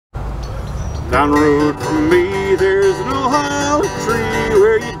Down the road from me, there's an old hollow tree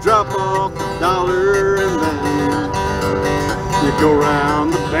where you drop off a dollar and then you go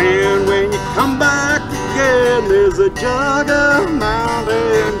round the bend. When you come back again, there's a jug of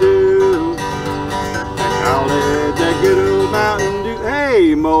Mountain Dew. And call it that good old Mountain Dew.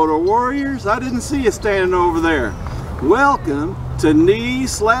 Hey, Motor Warriors, I didn't see you standing over there. Welcome to Knee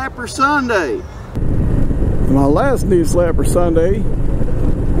Slapper Sunday. My last Knee Slapper Sunday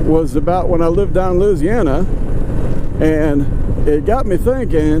was about when I lived down in Louisiana, and it got me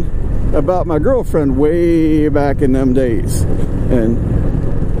thinking about my girlfriend way back in them days. And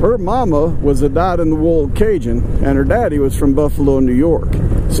her mama was a dyed-in-the-wool Cajun, and her daddy was from Buffalo, New York.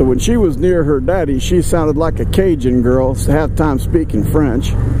 So when she was near her daddy, she sounded like a Cajun girl, half the time speaking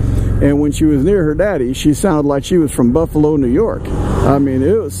French. And when she was near her daddy, she sounded like she was from Buffalo, New York. I mean,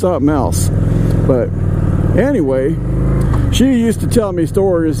 it was something else. But anyway, she used to tell me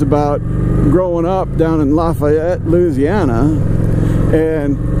stories about growing up down in Lafayette, Louisiana,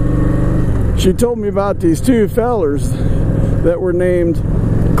 and she told me about these two fellers that were named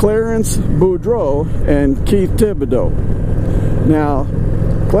Clarence Boudreau and Keith Thibodeau. Now,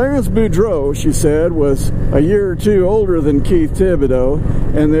 Clarence Boudreau, she said, was a year or two older than Keith Thibodeau,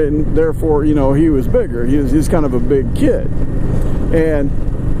 and then therefore, you know, he was bigger. He's kind of a big kid. And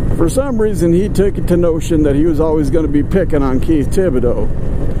for some reason, he took it to notion that he was always going to be picking on Keith Thibodeau.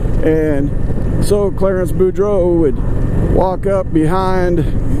 And so Clarence Boudreau would walk up behind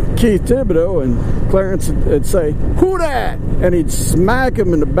Keith Thibodeau, and Clarence would say, "Who dat?" And he'd smack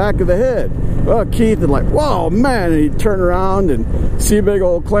him in the back of the head. Well, Keith would like, "Whoa, man," and he'd turn around and see big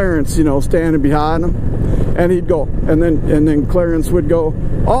old Clarence, you know, standing behind him. And he'd go, and then Clarence would go,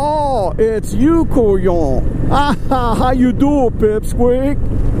 "Oh, it's you, couillon. How you do, pipsqueak?"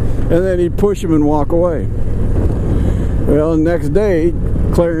 And then he'd push him and walk away. Well, the next day,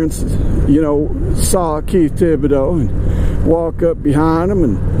 Clarence, you know, saw Keith Thibodeau and walk up behind him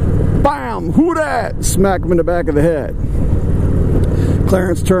and bam, who dat? Smack him in the back of the head.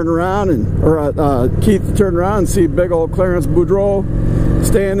 Clarence turned around Keith turned around and see big old Clarence Boudreau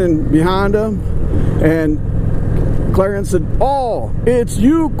standing behind him, and Clarence said, "Oh, it's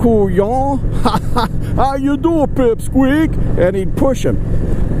you, couillon. How you do, pipsqueak?" And he'd push him.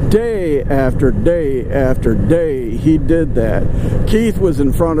 Day after day after day, he did that. Keith was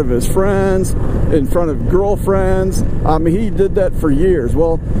in front of his friends, in front of girlfriends. I mean, he did that for years.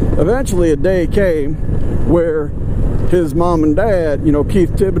 Well, eventually a day came where his mom and dad, you know,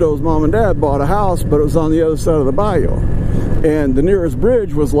 Keith Thibodeau's mom and dad bought a house, but it was on the other side of the bayou. And the nearest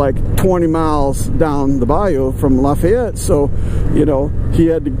bridge was like 20 miles down the bayou from Lafayette. So, you know, he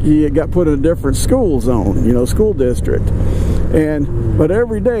got put in a different school zone, you know, school district. But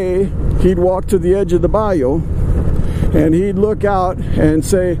every day he'd walk to the edge of the bayou and he'd look out and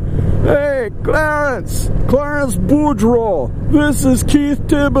say, "Hey, Clarence Boudreau, this is Keith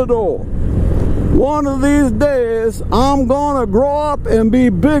Thibodeau. One of these days, I'm gonna grow up and be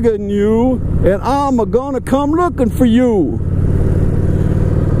bigger than you, and I'm gonna come looking for you."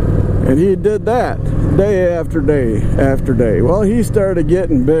 And he did that day after day after day. Well, he started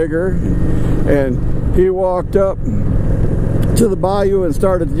getting bigger, and he walked up to the bayou and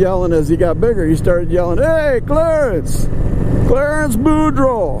started yelling. As he got bigger, he started yelling, "Hey, Clarence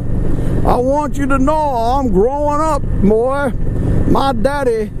Boudreau, I want you to know I'm growing up, boy. My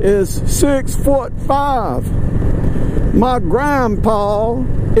daddy is 6'5". My grandpa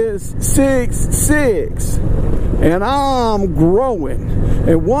is 6'6", and I'm growing.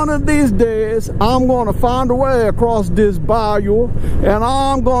 And one of these days, I'm gonna find a way across this bayou, and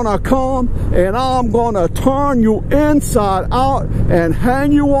I'm gonna come and I'm gonna turn you inside out and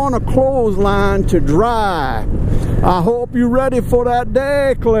hang you on a clothesline to dry. I hope you're ready for that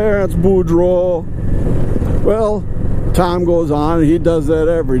day, Clarence Boudreau." Well, time goes on, and he does that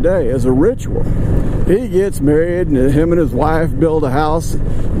every day as a ritual. He gets married, and him and his wife build a house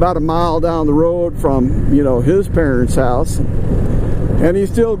about a mile down the road from, you know, his parents' house. And he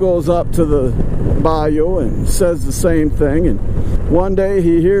still goes up to the bayou and says the same thing. And one day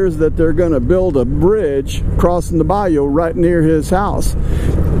he hears that they're going to build a bridge crossing the bayou right near his house.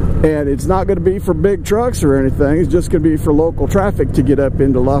 And it's not going to be for big trucks or anything. It's just going to be for local traffic to get up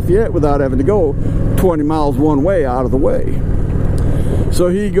into Lafayette without having to go 20 miles one way out of the way. So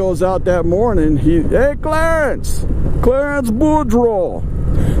he goes out that morning. "Hey, Clarence Boudreau,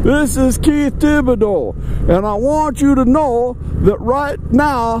 this is Keith Thibodeau, and I want you to know that right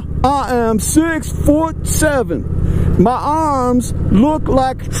now I am 6'7". My arms look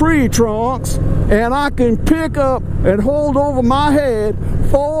like tree trunks, and I can pick up and hold over my head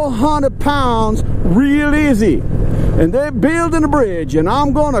 400 pounds real easy. and they're building a bridge, and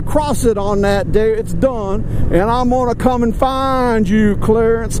I'm gonna cross it on that day it's done, and I'm gonna come and find you,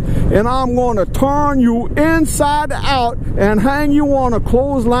 Clarence, and I'm gonna turn you inside out and hang you on a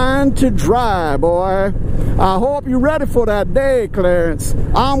clothesline to dry, boy. I hope you're ready for that day, Clarence.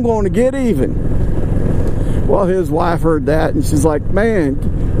 I'm gonna get even. Well, his wife heard that, and she's like,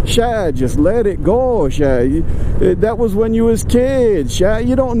 man, Shad, just let it go, Shad. That was when you was kids, Shad.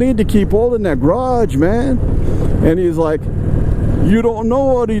 You don't need to keep holding that grudge, man. And he's like, you don't know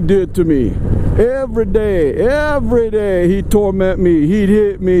what he did to me. Every day he'd torment me, he'd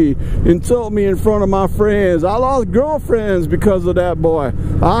hit me, insult me in front of my friends. I lost girlfriends because of that boy.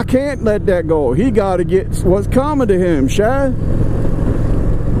 I can't let that go. He got to get what's coming to him, Shad.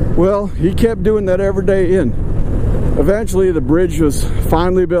 Well, he kept doing that every day in. Eventually the bridge was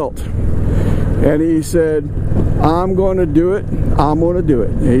finally built. And he said, I'm going to do it. I'm going to do it.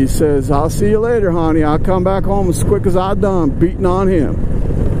 And he says, I'll see you later, honey. I'll come back home as quick as I done beating on him.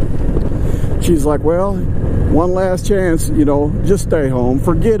 She's like, well, one last chance, you know, just stay home.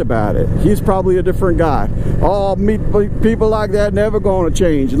 Forget about it. He's probably a different guy. Oh, people like that never going to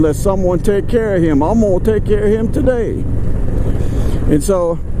change unless someone take care of him. I'm going to take care of him today. And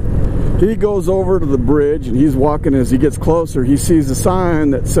so he goes over to the bridge, and he's walking. As he gets closer, he sees a sign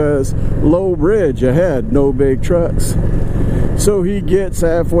that says, low bridge ahead, no big trucks. So he gets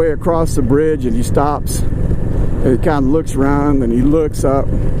halfway across the bridge, and he stops, and he kind of looks around, and he looks up,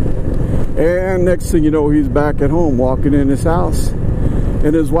 and next thing you know, he's back at home walking in his house.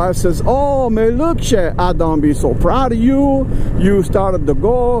 And his wife says, oh, man, look, Shad, I don't be so proud of you. You started to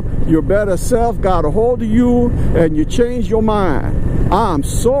go, your better self got a hold of you, and you changed your mind. I'm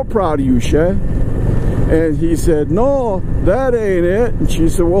so proud of you, Shad. And he said, no, that ain't it. And she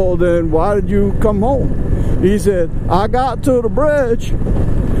said, well, then why did you come home? He said, I got to the bridge.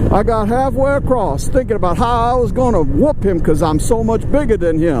 I got halfway across, thinking about how I was going to whoop him because I'm so much bigger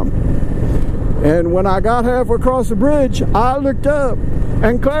than him. And when I got halfway across the bridge, I looked up,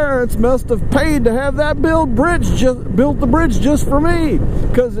 and Clarence must have paid to have that built the bridge just for me,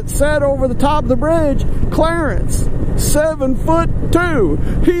 because it said over the top of the bridge, Clarence,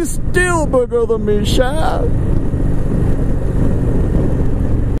 7'2". He's still bigger than me, Shad.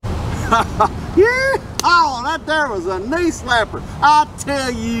 Yeah, oh, that there was a knee slapper. I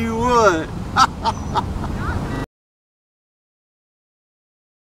tell you what.